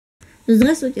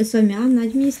Здравствуйте, с вами Анна,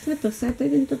 администратор сайта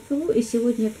Divination, и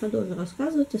сегодня я продолжу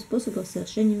рассказывать о способах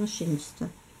совершения мошенничества.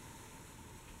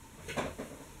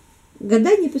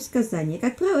 Гадания и предсказания.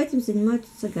 Как правило, этим занимаются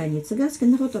цыгане. Цыганский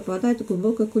народ обладает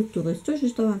глубокой культурой, столь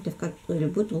же талантов, как и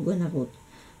любой другой народ.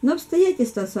 Но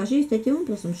обстоятельства сложились таким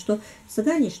образом, что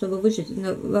цыгане, чтобы выжить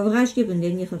во враждебной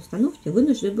для них обстановке,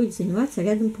 вынуждены были заниматься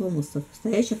рядом промыслов,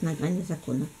 стоящих на грани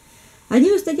закона.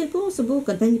 Одним из таких промыслов было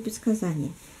гадание и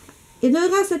предсказания. Иной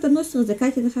раз это носит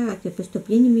развлекательный характер,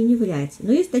 преступлениями не является.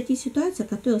 Но есть такие ситуации,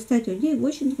 которые ставят людей в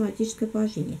очень драматическое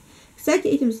положение. Кстати,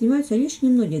 этим занимаются лишь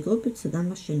немногие группы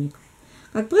цыган-мошенников.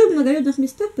 Как правило, в многолюдных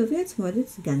местах появляются молодые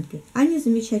цыганки. Они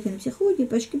замечательные психологи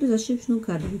почти безошибочно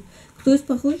угадывают, кто из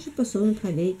прохожих способен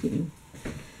проверить имя.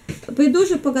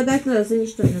 Предложив погадать за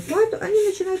ничтожную плату, они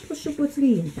начинают прощупывать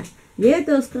клиента. Для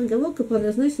этого скороговоркой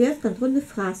произносят ряд контрольных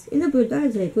фраз и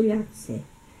наблюдают за его реакцией.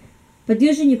 По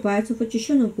движению пальцев,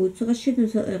 очищенным пульсу, расширенным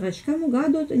зрачкам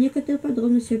угадывают некоторые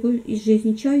подробности из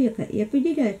жизни человека и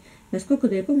определяют, насколько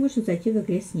далеко можно зайти в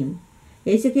игре с ним.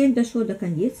 Если клиент дошел до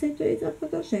кондиции, то игра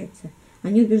продолжается.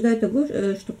 Они убеждают его,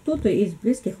 что кто-то из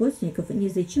близких родственников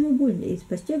неизлечимо болен, и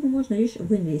спасти его можно лишь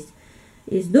вынести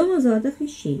из дома золотых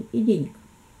вещей и денег.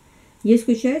 Не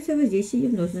исключается воздействие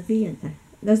гипноза на клиента.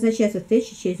 Назначается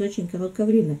встреча через очень короткое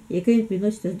время, и клиент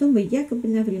приносит из дома якобы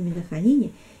на временное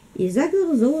хранение и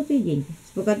заговор золото и деньги.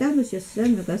 С благодарностью в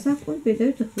слезами в глазах он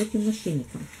передает их в руки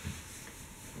мошенникам.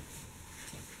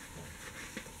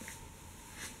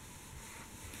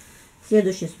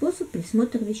 Следующий способ –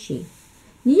 присмотр вещей.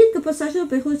 Нередко пассажиру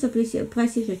приходится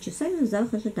просиживать часами в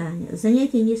залах ожидания.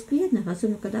 Занятие не скверно,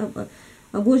 особенно когда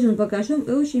обложен багажом,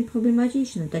 и очень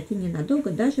проблематично дойти ненадолго,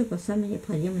 даже по самой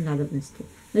необходимой надобности.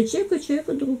 Но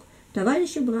человеку друг,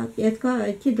 товарищ и брат, и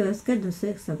идти до раскладов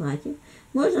своих собратьев,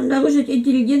 можно обнаружить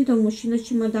интеллигентного мужчину с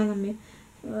чемоданами,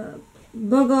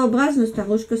 благообразную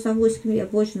старушку с авоськами,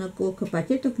 обложенную около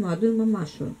пакетов, молодую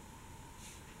мамашу,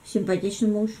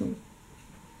 симпатичному малышу.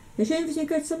 Решение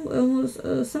возникает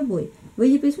собой. Вы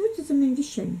не присмотрите за моими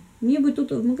вещами. Мне бы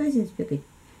тут в магазин сбегать.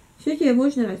 Все тебе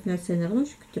можно размяться и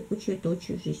нагнуть текучей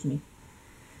толчью жизни.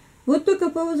 Вот только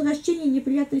по возвращении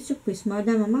неприятный сюрприз.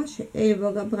 Молодая мамаша или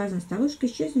благообразная старушка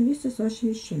исчезнет вместе с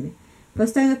вашими вещами.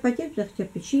 Поставив в пакетах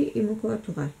кирпичи и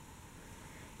макулатура.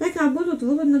 Так работают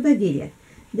воры на доверие.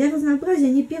 Для разнообразия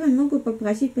они первыми могут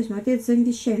попросить посмотреть своими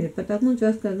вещами, подтолкнуть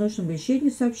вас к нужному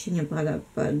решению сообщения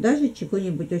даже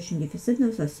чего-нибудь очень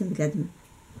дефицитного совсем рядом.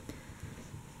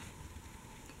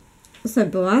 С вами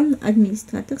была Анна,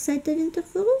 администратор сайта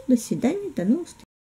Divination. До свидания, до новых встреч.